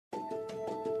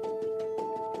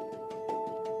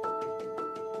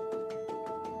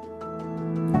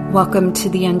Welcome to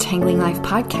the Untangling Life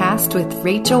podcast with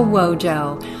Rachel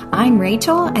Wojo. I'm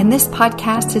Rachel, and this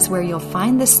podcast is where you'll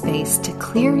find the space to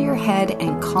clear your head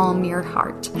and calm your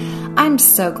heart. I'm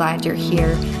so glad you're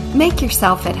here. Make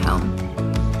yourself at home.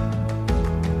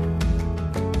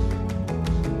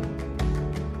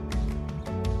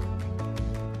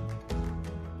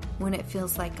 When it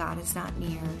feels like God is not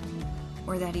near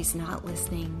or that He's not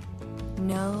listening,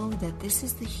 know that this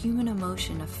is the human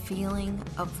emotion of feeling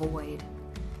a void.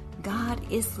 God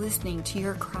is listening to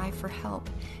your cry for help.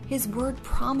 His word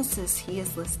promises He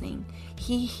is listening.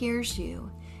 He hears you,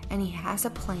 and He has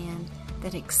a plan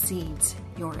that exceeds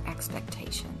your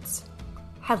expectations.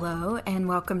 Hello, and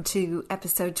welcome to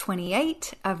episode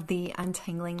 28 of the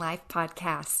Untangling Life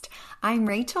podcast. I'm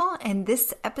Rachel, and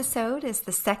this episode is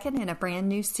the second in a brand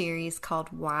new series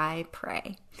called Why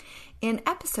Pray. In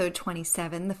episode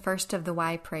 27, the first of the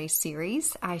Why Pray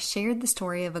series, I shared the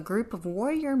story of a group of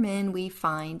warrior men we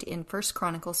find in 1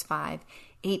 Chronicles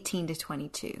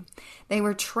 5:18-22. They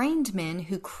were trained men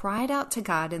who cried out to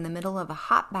God in the middle of a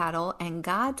hot battle, and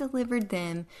God delivered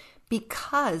them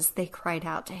because they cried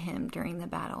out to Him during the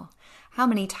battle. How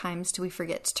many times do we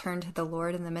forget to turn to the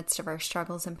Lord in the midst of our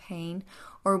struggles and pain?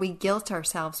 Or we guilt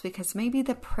ourselves because maybe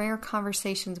the prayer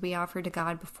conversations we offered to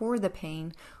God before the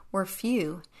pain were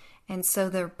few, and so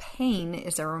the pain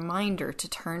is a reminder to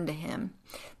turn to Him.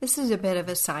 This is a bit of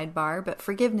a sidebar, but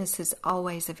forgiveness is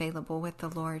always available with the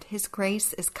Lord. His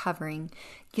grace is covering.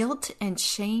 Guilt and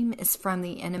shame is from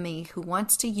the enemy who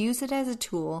wants to use it as a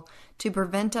tool to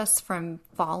prevent us from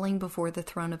falling before the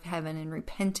throne of heaven and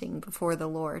repenting before the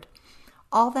Lord.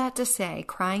 All that to say,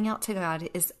 crying out to God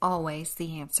is always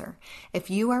the answer. If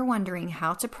you are wondering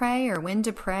how to pray or when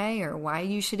to pray or why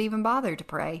you should even bother to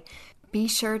pray, be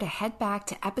sure to head back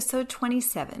to episode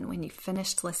 27 when you've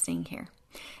finished listening here.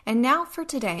 And now for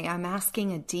today, I'm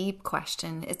asking a deep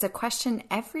question. It's a question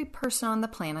every person on the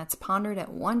planet's pondered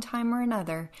at one time or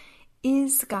another.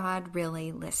 Is God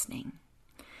really listening?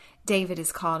 David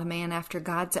is called a man after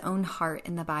God's own heart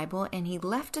in the Bible, and he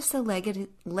left us a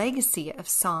legacy of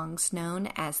songs known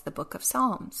as the Book of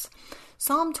Psalms.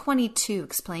 Psalm 22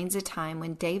 explains a time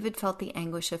when David felt the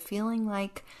anguish of feeling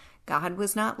like God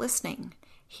was not listening.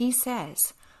 He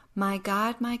says, my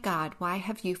God, why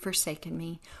have you forsaken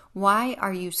me? Why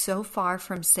are you so far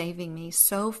from saving me,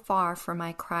 so far from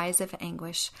my cries of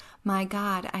anguish? My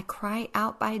God, I cry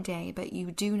out by day, but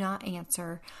you do not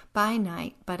answer, by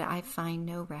night, but I find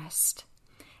no rest.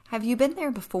 Have you been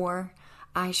there before?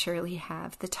 I surely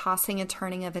have. The tossing and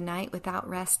turning of a night without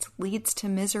rest leads to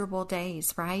miserable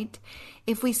days, right?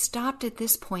 If we stopped at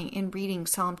this point in reading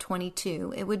Psalm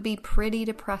 22, it would be pretty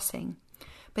depressing.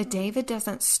 But David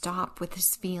doesn't stop with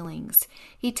his feelings.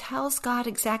 He tells God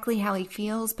exactly how he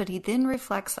feels, but he then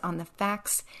reflects on the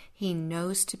facts he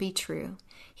knows to be true.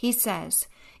 He says,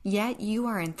 yet you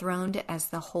are enthroned as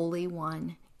the Holy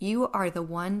One. You are the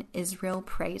one Israel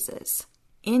praises.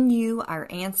 In you our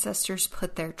ancestors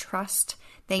put their trust.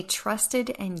 They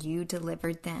trusted and you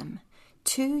delivered them.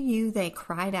 To you they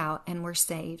cried out and were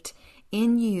saved.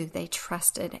 In you they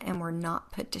trusted and were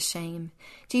not put to shame.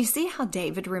 Do you see how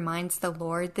David reminds the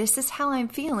Lord, this is how I'm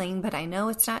feeling, but I know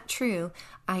it's not true.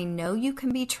 I know you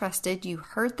can be trusted. You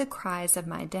heard the cries of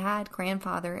my dad,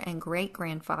 grandfather, and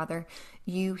great-grandfather.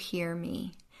 You hear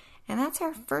me. And that's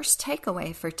our first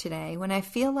takeaway for today. When I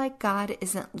feel like God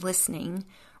isn't listening,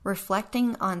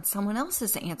 reflecting on someone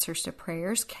else's answers to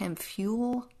prayers can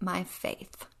fuel my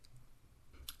faith.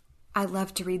 I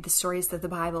love to read the stories of the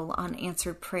Bible on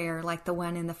answered prayer like the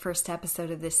one in the first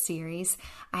episode of this series.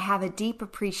 I have a deep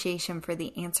appreciation for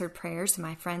the answered prayers of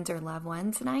my friends or loved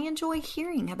ones, and I enjoy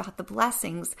hearing about the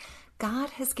blessings God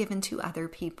has given to other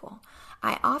people.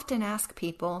 I often ask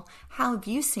people, how have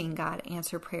you seen God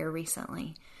answer prayer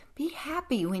recently? Be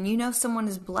happy when you know someone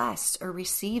is blessed or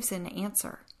receives an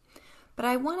answer. But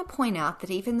I want to point out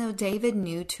that even though David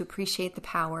knew to appreciate the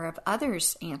power of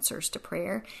others' answers to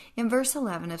prayer, in verse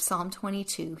 11 of Psalm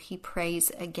 22, he prays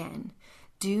again,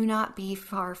 do not be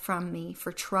far from me,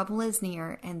 for trouble is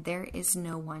near and there is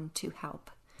no one to help.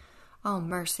 Oh,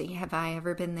 mercy, have I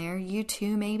ever been there? You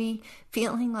too, maybe,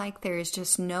 feeling like there is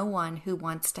just no one who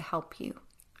wants to help you.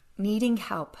 Needing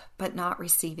help, but not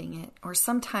receiving it, or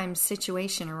sometimes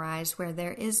situation arise where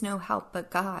there is no help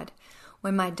but God.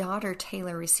 When my daughter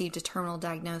Taylor received a terminal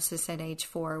diagnosis at age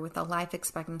 4 with a life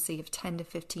expectancy of 10 to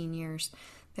 15 years,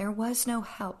 there was no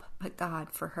help but God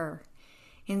for her.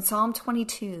 In Psalm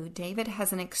 22, David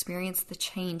hasn't experienced the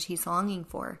change he's longing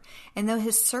for, and though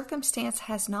his circumstance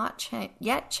has not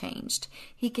yet changed,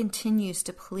 he continues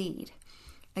to plead.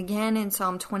 Again in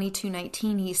Psalm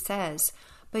 22:19 he says,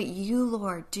 But you,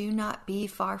 Lord, do not be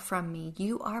far from me.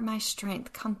 You are my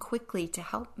strength. Come quickly to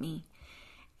help me.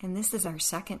 And this is our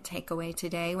second takeaway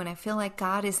today. When I feel like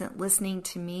God isn't listening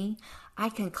to me, I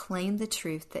can claim the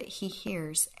truth that He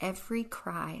hears every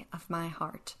cry of my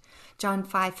heart. John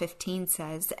 5:15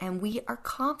 says, and we are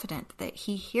confident that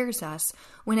He hears us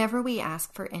whenever we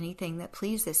ask for anything that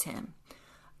pleases Him.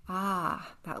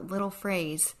 Ah, that little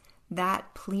phrase,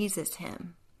 that pleases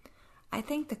Him. I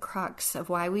think the crux of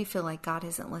why we feel like God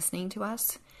isn't listening to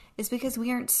us is because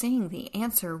we aren't seeing the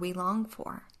answer we long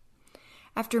for.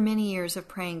 After many years of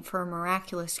praying for a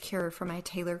miraculous cure for my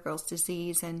Taylor girl's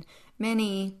disease and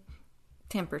many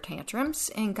temper tantrums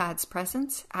in God's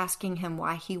presence, asking Him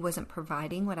why He wasn't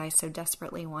providing what I so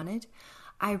desperately wanted,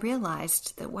 I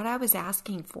realized that what I was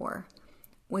asking for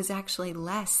was actually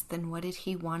less than what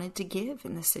He wanted to give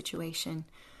in this situation.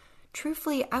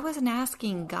 Truthfully, I wasn't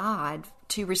asking God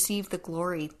to receive the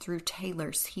glory through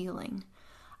Taylor's healing.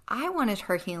 I wanted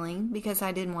her healing because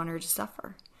I didn't want her to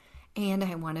suffer, and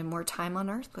I wanted more time on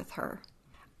earth with her.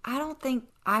 I don't think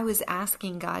I was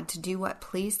asking God to do what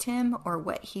pleased Him or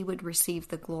what He would receive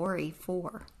the glory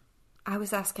for. I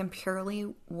was asking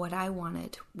purely what I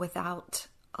wanted without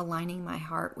aligning my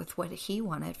heart with what He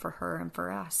wanted for her and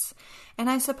for us. And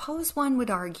I suppose one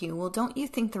would argue, well, don't you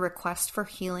think the request for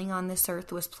healing on this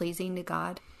earth was pleasing to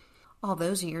God? All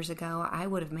those years ago, I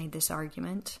would have made this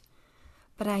argument.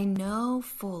 But I know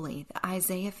fully that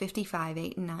Isaiah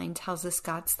 55:8-9 tells us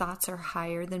God's thoughts are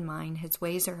higher than mine, His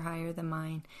ways are higher than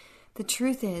mine. The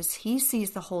truth is, He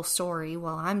sees the whole story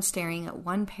while I'm staring at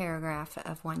one paragraph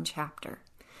of one chapter.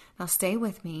 Now stay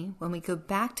with me when we go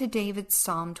back to David's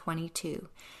Psalm 22.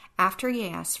 After he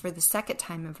asks for the second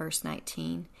time in verse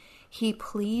 19, he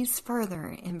pleads further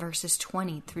in verses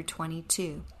 20 through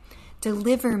 22.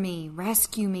 Deliver me,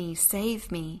 rescue me,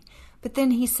 save me. But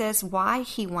then he says why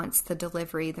he wants the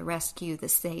delivery, the rescue, the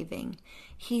saving.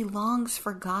 He longs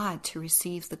for God to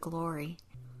receive the glory.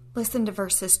 Listen to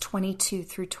verses 22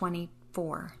 through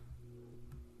 24.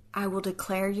 I will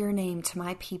declare your name to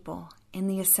my people. In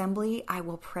the assembly I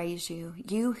will praise you.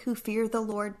 You who fear the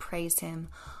Lord, praise Him.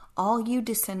 All you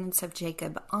descendants of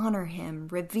Jacob, honor Him.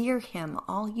 Revere Him,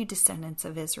 all you descendants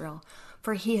of Israel.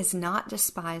 For He has not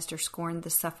despised or scorned the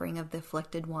suffering of the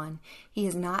afflicted one. He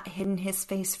has not hidden His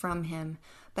face from him,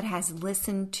 but has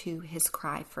listened to his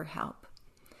cry for help.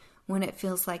 When it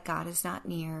feels like God is not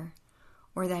near,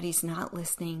 or that He's not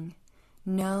listening,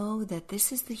 know that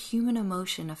this is the human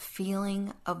emotion of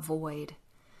feeling a void.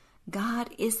 God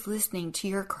is listening to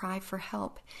your cry for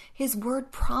help. His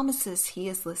word promises He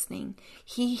is listening.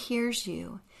 He hears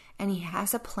you, and He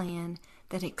has a plan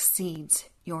that exceeds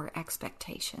your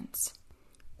expectations.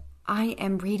 I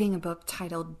am reading a book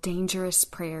titled Dangerous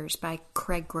Prayers by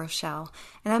Craig Groeschel,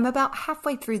 and I'm about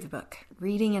halfway through the book,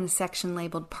 reading in a section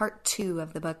labeled Part 2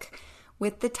 of the book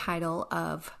with the title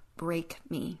of Break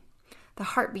Me. The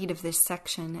heartbeat of this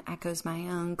section echoes my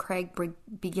own. Craig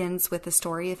begins with the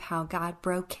story of how God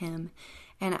broke him,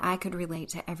 and I could relate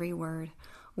to every word.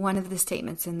 One of the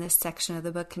statements in this section of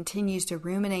the book continues to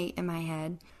ruminate in my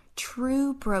head.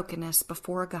 True brokenness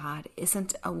before God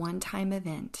isn't a one-time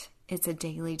event. It's a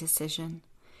daily decision.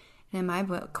 And in my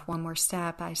book, One More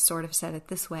Step, I sort of said it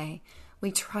this way.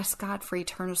 We trust God for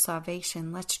eternal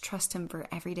salvation. Let's trust Him for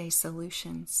everyday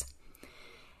solutions.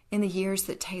 In the years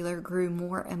that Taylor grew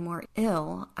more and more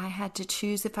ill, I had to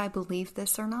choose if I believed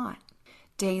this or not.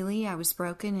 Daily I was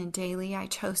broken, and daily I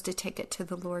chose to take it to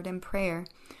the Lord in prayer,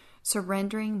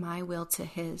 surrendering my will to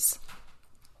His.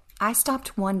 I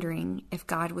stopped wondering if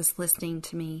God was listening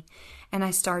to me, and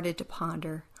I started to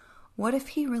ponder, what if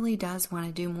He really does want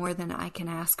to do more than I can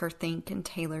ask or think in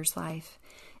Taylor's life?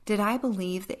 Did I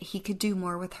believe that He could do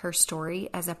more with her story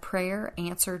as a prayer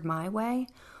answered my way,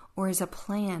 or as a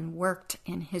plan worked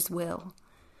in His will?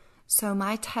 So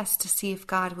my test to see if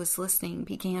God was listening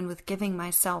began with giving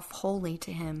myself wholly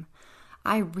to Him.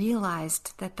 I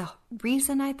realized that the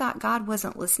reason I thought God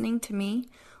wasn't listening to me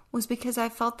was because I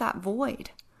felt that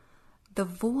void. The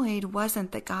void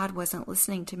wasn't that God wasn't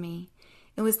listening to me.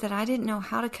 It was that I didn't know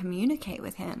how to communicate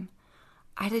with Him.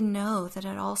 I didn't know that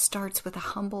it all starts with a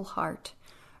humble heart,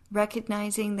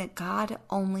 recognizing that God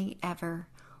only ever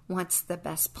wants the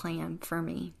best plan for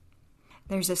me.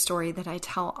 There's a story that I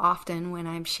tell often when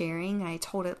I'm sharing. I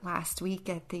told it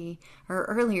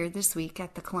earlier this week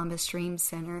at the Columbus Dream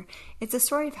Center. It's a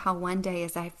story of how one day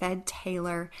as I fed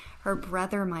Taylor, her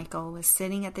brother Michael was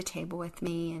sitting at the table with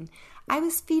me, and I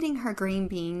was feeding her green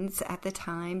beans at the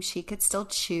time. She could still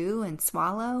chew and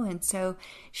swallow, and so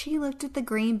she looked at the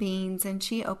green beans and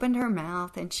she opened her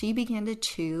mouth and she began to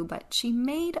chew, but she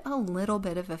made a little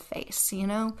bit of a face,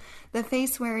 the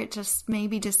face where it just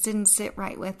didn't sit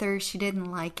right with her. She didn't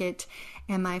like it.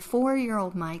 And my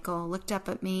 4-year-old Michael looked up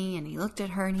at me and he looked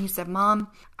at her and he said, "Mom,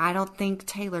 I don't think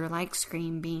Taylor likes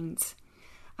green beans."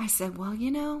 I said, "Well,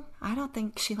 I don't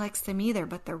think she likes them either,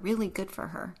 but they're really good for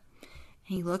her."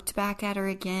 He looked back at her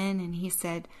again and he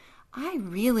said, "I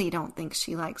really don't think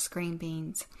she likes green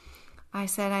beans." I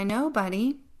said, "I know,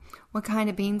 buddy. What kind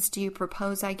of beans do you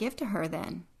propose I give to her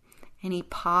then?" And he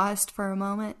paused for a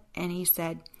moment and he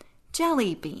said,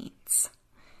 "Jelly beans."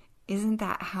 Isn't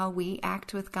that how we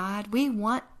act with God? We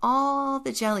want all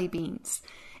the jelly beans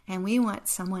and we want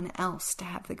someone else to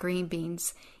have the green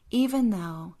beans, even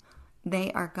though they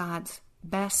are God's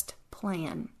best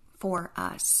plan for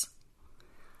us.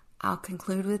 I'll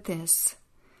conclude with this.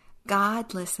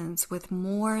 God listens with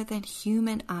more than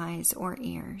human eyes or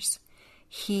ears.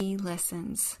 He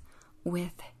listens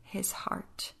with his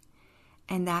heart.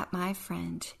 And that, my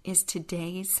friend, is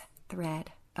today's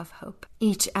thread of hope.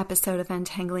 Each episode of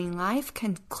Untangling Life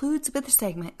concludes with a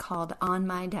segment called On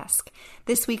My Desk.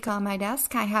 This week on my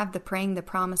desk, I have the Praying the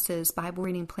Promises Bible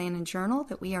reading plan and journal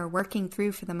that we are working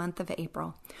through for the month of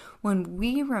April. When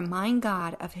we remind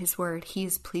God of his word, he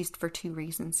is pleased for 2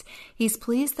 reasons. He's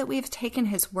pleased that we have taken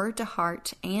his word to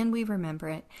heart and we remember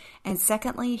it. And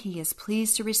secondly, he is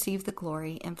pleased to receive the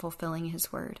glory in fulfilling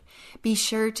his word. Be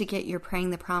sure to get your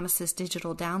Praying the Promises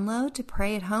digital download to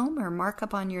pray at home or mark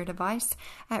up on your device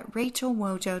at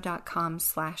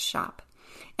rachelwojo.com/shop.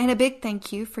 And a big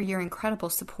thank you for your incredible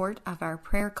support of our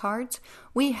prayer cards.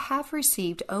 We have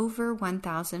received over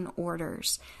 1,000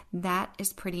 orders. That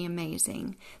is pretty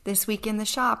amazing. This week in the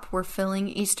shop, we're filling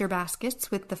Easter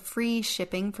baskets with the free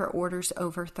shipping for orders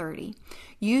over 30.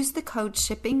 Use the code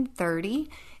SHIPPING30.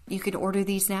 You can order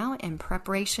these now in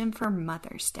preparation for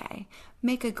Mother's Day.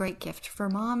 Make a great gift for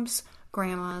moms,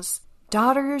 grandmas,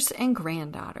 daughters, and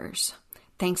granddaughters.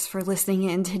 Thanks for listening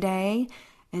in today.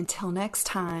 Until next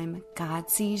time, God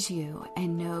sees you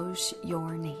and knows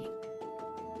your need.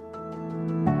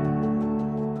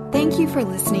 Thank you for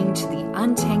listening to the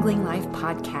Untangling Life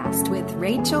podcast with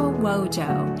Rachel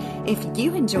Wojo. If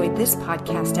you enjoyed this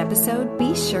podcast episode,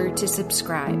 be sure to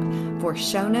subscribe. For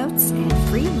show notes and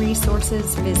free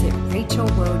resources, visit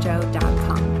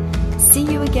rachelwojo.com. See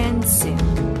you again soon.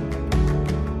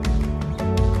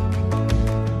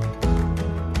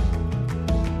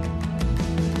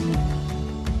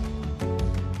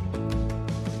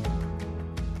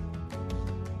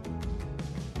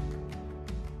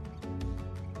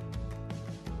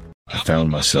 I found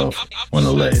myself on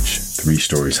a ledge, 3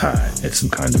 stories high at some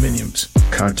condominiums,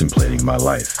 contemplating my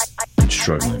life and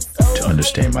struggling to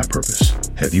understand my purpose.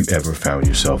 Have you ever found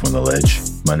yourself on the ledge?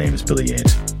 My name is Billy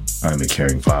Anson. I'm a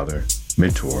caring father,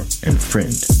 mentor, and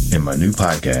friend. In my new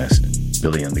podcast,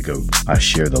 Billy and the Goat, I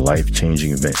share the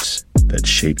life-changing events that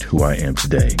shaped who I am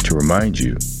today to remind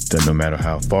you that no matter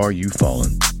how far you've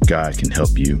fallen, God can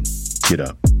help you get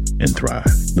up and thrive.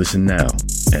 Listen now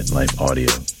at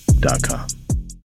lifeaudio.com.